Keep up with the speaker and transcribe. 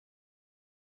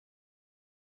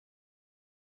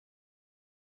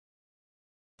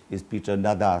is Peter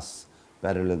Nada's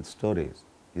Parallel Stories.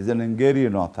 He's an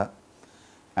Hungarian author,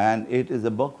 and it is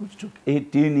a book which took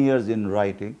 18 years in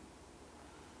writing,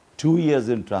 2 years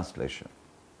in translation.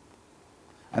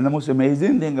 And the most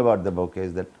amazing thing about the book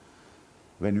is that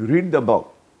when you read the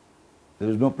book, there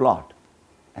is no plot,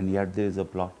 and yet there is a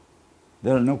plot.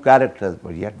 There are no characters,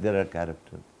 but yet there are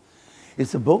characters.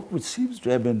 It's a book which seems to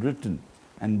have been written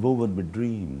and woven with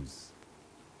dreams.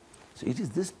 So it is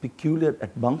this peculiar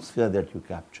atmosphere that you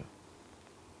capture.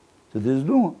 So there is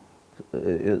no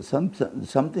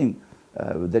something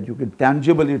that you can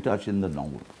tangibly touch in the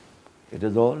novel. It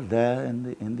is all there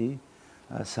in the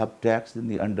subtext, in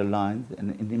the underlines,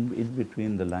 and in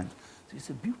between the lines. So it's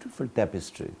a beautiful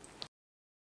tapestry.